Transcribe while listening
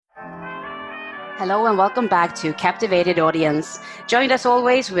Hello and welcome back to Captivated Audience. Joined as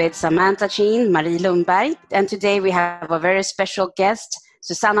always with Samantha Cheen, Marie Lundberg, and today we have a very special guest,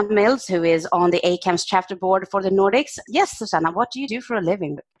 Susanna Mills, who is on the ACAMS chapter board for the Nordics. Yes, Susanna, what do you do for a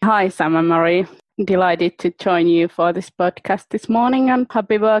living? Hi, Sam and Marie. Delighted to join you for this podcast this morning, and have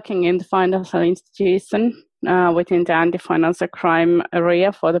been working in the financial institution within the anti-financial crime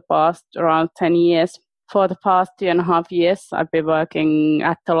area for the past around 10 years. For the past 2.5 years, I've been working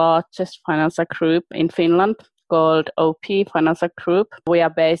at the largest financial group in Finland called OP Financial Group. We are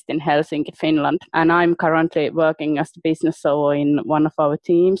based in Helsinki, Finland, and I'm currently working as the business OO in one of our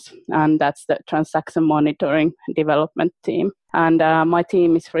teams, and that's the transaction monitoring development team. And my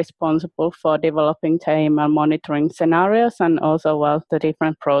team is responsible for developing AML monitoring scenarios and also, the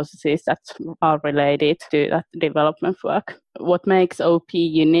different processes that are related to that development work. What makes OP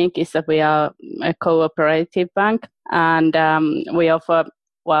unique is that we are a cooperative bank, and we offer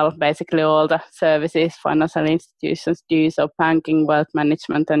basically all the services financial institutions do, so banking, wealth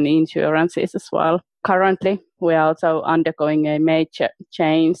management and insurances as well. Currently, we are also undergoing a major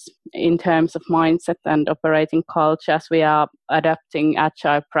change in terms of mindset and operating culture as we are adapting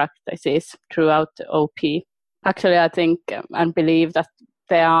agile practices throughout the OP. Actually, I think and believe that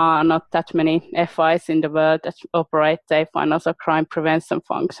there are not that many FIs in the world that operate their financial crime prevention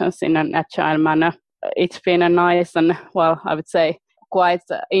functions in an agile manner. It's been a nice and, I would say, quite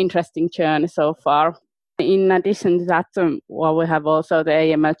interesting journey so far. In addition to that, we have also the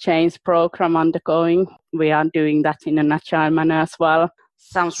AML change program undergoing. We are doing that in an agile manner as well.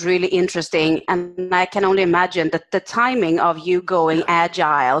 Sounds really interesting. And I can only imagine that the timing of you going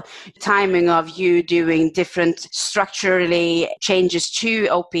agile, timing of you doing different structurally changes to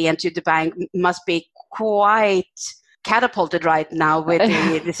OP and to the bank must be quite catapulted right now with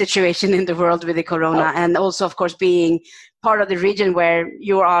the situation in the world with the corona, and also, of course, being part of the region where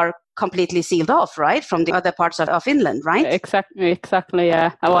you are completely sealed off, right, from the other parts of Finland, right? Exactly,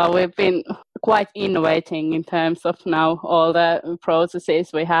 yeah. Well, we've been quite innovating in terms of now all the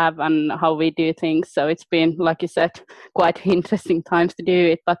processes we have and how we do things. So it's been, like you said, quite interesting times to do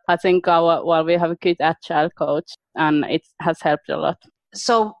it. But I think we have a good agile coach, and it has helped a lot.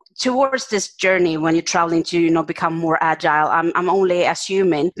 So towards this journey, when you're traveling to become more agile, I'm only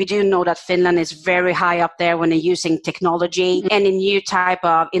assuming, we do know that Finland is very high up there when you're using technology. Any new type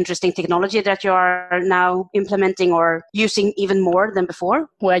of interesting technology that you are now implementing or using even more than before?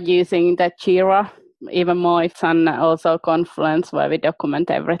 We're using the Jira even more, and also Confluence, where we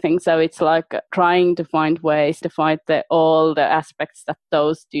document everything. So it's like trying to find ways to find all the aspects that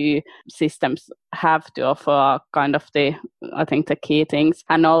those two systems have to offer, kind of the key things.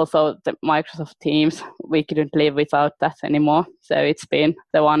 And also the Microsoft Teams, we couldn't live without that anymore. So it's been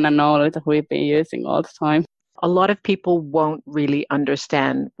the one and only that we've been using all the time. A lot of people won't really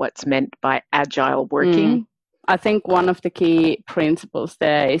understand what's meant by agile working. I think one of the key principles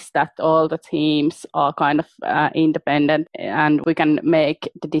there is that all the teams are kind of independent, and we can make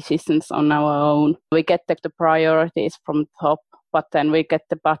the decisions on our own. We get the priorities from top, but then we get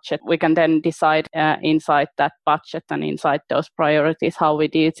the budget. We can then decide inside that budget and inside those priorities how we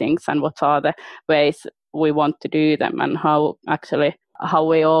do things and what are the ways we want to do them, and how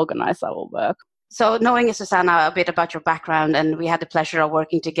we organize our work. So knowing, Susanna, a bit about your background, and we had the pleasure of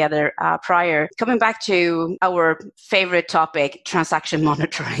working together prior, coming back to our favorite topic, transaction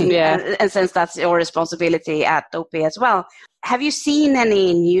monitoring, and since that's your responsibility at OP as well, have you seen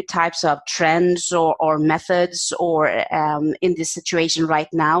any new types of trends or methods or in this situation right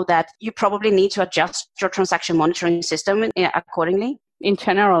now that you probably need to adjust your transaction monitoring system accordingly? In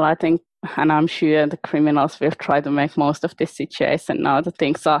general, I think, and I'm sure the criminals will try to make most of this situation now that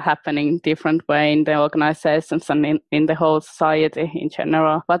things are happening different way in the organizations and in the whole society in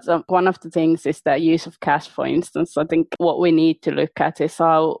general. But one of the things is the use of cash, for instance. I think what we need to look at is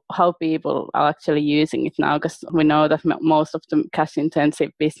how people are actually using it now, because we know that most of the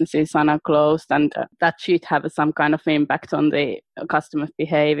cash-intensive businesses are now closed, and that should have some kind of impact on the customer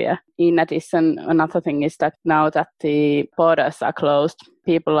behavior. In addition, another thing is that now that the borders are closed,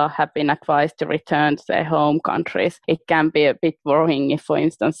 people have been advised to return to their home countries. It can be a bit worrying if, for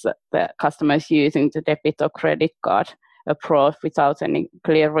instance, the customer is using the debit or credit card abroad without any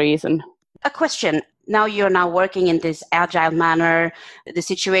clear reason. A question. Now you're now working in this agile manner. The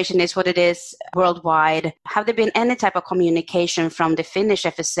situation is what it is worldwide. Have there been any type of communication from the Finnish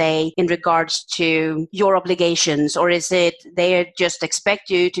FSA in regards to your obligations? Or is it they just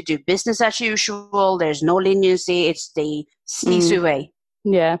expect you to do business as usual? There's no leniency. It's the Sisu way.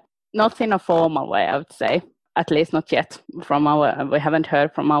 Yeah, not in a formal way, I would say. at least not yet we haven't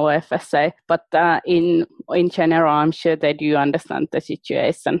heard from our FSA, but in general, I'm sure they do understand the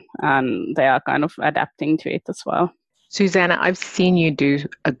situation and they are kind of adapting to it as well. Susanna, I've seen you do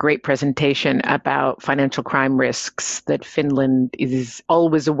a great presentation about financial crime risks that Finland is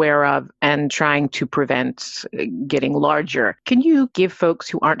always aware of and trying to prevent getting larger. Can you give folks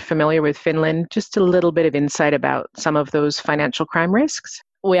who aren't familiar with Finland just a little bit of insight about some of those financial crime risks?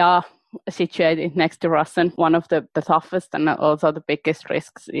 We are situated next to Russian. One of the toughest and also the biggest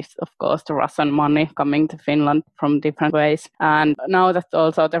risks is, of course, the Russian money coming to Finland from different ways. And now that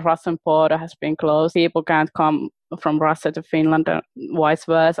also the Russian border has been closed, people can't come from Russia to Finland and vice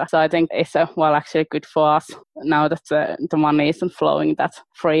versa. So I think it's actually good for us now that the money isn't flowing that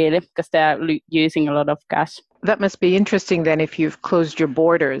freely because they're using a lot of cash. That must be interesting then if you've closed your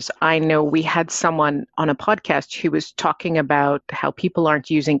borders. I know we had someone on a podcast who was talking about how people aren't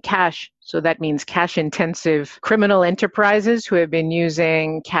using cash. So that means cash-intensive criminal enterprises who have been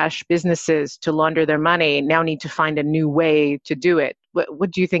using cash businesses to launder their money now need to find a new way to do it.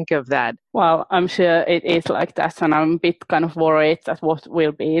 What do you think of that? Well, I'm sure it is like that, and I'm a bit kind of worried that what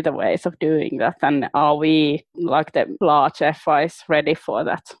will be the ways of doing that, and are we, like the large FIs, ready for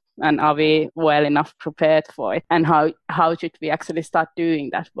that? And are we well enough prepared for it? And how should we actually start doing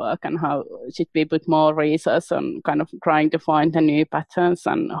that work? And how should we put more resources on kind of trying to find the new patterns?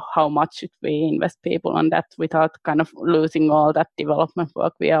 And how much should we invest people on that without kind of losing all that development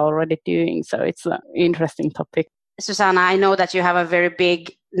work we are already doing? So it's an interesting topic. Susanna, I know that you have a very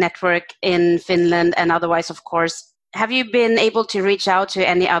big network in Finland and otherwise, of course. Have you been able to reach out to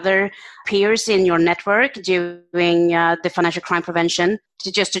any other peers in your network doing the financial crime prevention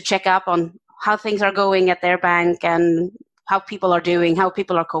to check up on how things are going at their bank and how people are doing, how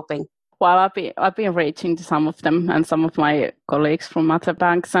people are coping? Well, I've been reaching to some of them and some of my colleagues from other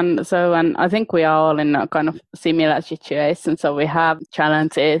banks, and I think we are all in a kind of similar situation. So we have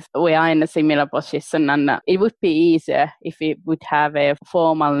challenges. We are in a similar position, and it would be easier if we would have a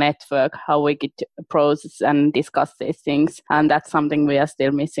formal network how we could process and discuss these things, and that's something we are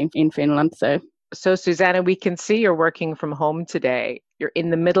still missing in Finland. So Susanna, we can see you're working from home today. You're in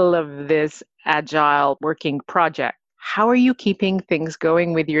the middle of this agile working project. How are you keeping things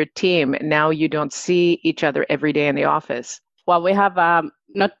going with your team? Now you don't see each other every day in the office. Well, we have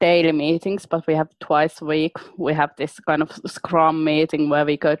not daily meetings, but we have twice a week. We have this kind of Scrum meeting where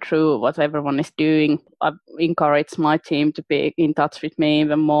we go through what everyone is doing. I encourage my team to be in touch with me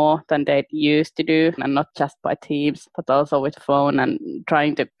even more than they used to do, and not just by Teams, but also with phone and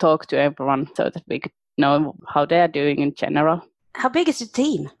trying to talk to everyone so that we could know how they are doing in general. How big is the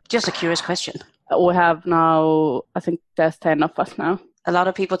team? Just a curious question. We have now, I think there's 10 of us now. A lot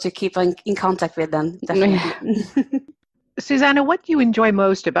of people to keep in contact with then, definitely. Susanna, what do you enjoy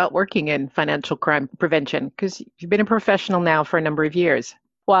most about working in financial crime prevention? Because you've been a professional now for a number of years.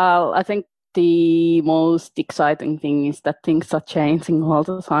 Well, I think the most exciting thing is that things are changing all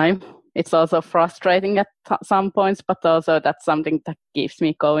the time. It's also frustrating at some points, but also that's something that keeps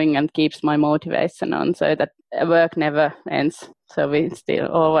me going and keeps my motivation on, so that work never ends. So we're still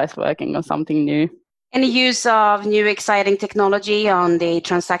always working on something new. Any use of new exciting technology on the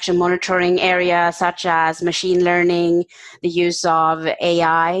transaction monitoring area, such as machine learning, the use of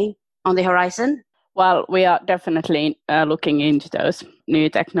AI on the horizon? Well, we are definitely looking into those new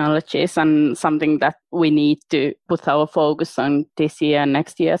technologies, and something that we need to put our focus on this year and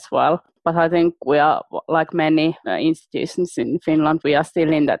next year as well. But I think we are, like many institutions in Finland, we are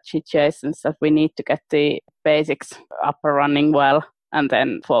still in that situation that we need to get the basics up and running well, and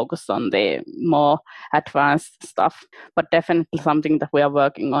then focus on the more advanced stuff. But definitely something that we are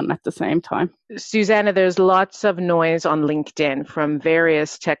working on at the same time. Susanna, there's lots of noise on LinkedIn from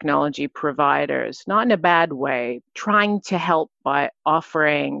various technology providers, not in a bad way, trying to help by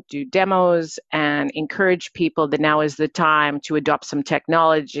offering, do demos and encourage people that now is the time to adopt some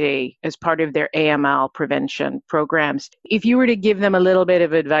technology as part of their AML prevention programs. If you were to give them a little bit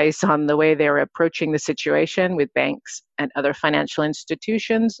of advice on the way they're approaching the situation with banks and other financial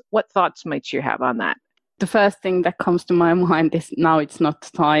institutions, what thoughts might you have on that? The first thing that comes to my mind is now it's not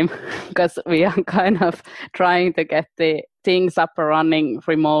time, because we are kind of trying to get the things up and running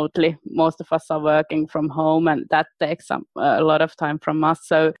remotely. Most of us are working from home, and that takes a lot of time from us.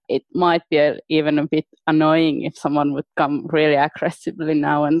 So it might be even a bit annoying if someone would come really aggressively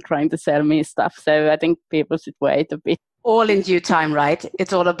now and trying to sell me stuff. So I think people should wait a bit. All in due time, right?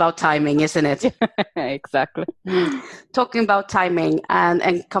 It's all about timing, isn't it? Exactly. Talking about timing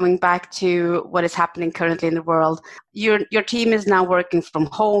and coming back to what is happening currently in the world, your team is now working from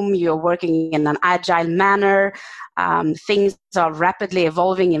home. You're working in an agile manner. Things are rapidly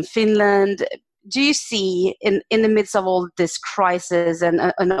evolving in Finland. do you see in the midst of all this crisis and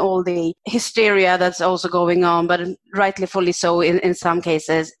all the hysteria that's also going on, but rightly fully so in some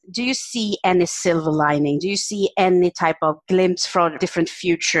cases, do you see any silver lining? Do you see any type of glimpse for a different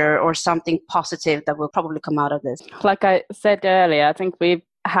future or something positive that will probably come out of this? Like I said earlier, I think we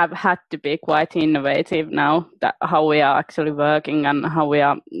have had to be quite innovative now, that how we are actually working and how we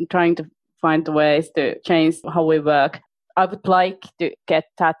are trying to find ways to change how we work. I would like to get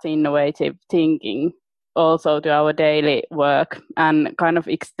that innovative thinking also to our daily work and kind of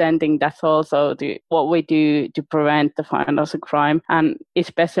extending that also to what we do to prevent the financial crime, and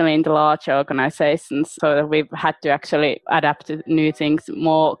especially in the large organizations, so that we've had to actually adapt to new things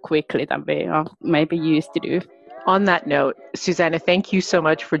more quickly than we are maybe used to do. On that note, Susanna, thank you so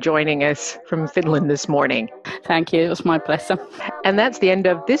much for joining us from Finland this morning. Thank you. It was my pleasure. And that's the end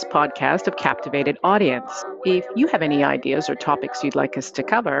of this podcast of Captivated Audience. If you have any ideas or topics you'd like us to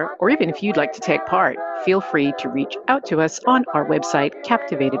cover, or even if you'd like to take part, feel free to reach out to us on our website,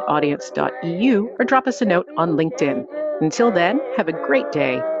 captivatedaudience.eu, or drop us a note on LinkedIn. Until then, have a great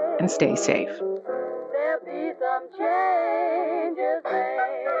day and stay safe.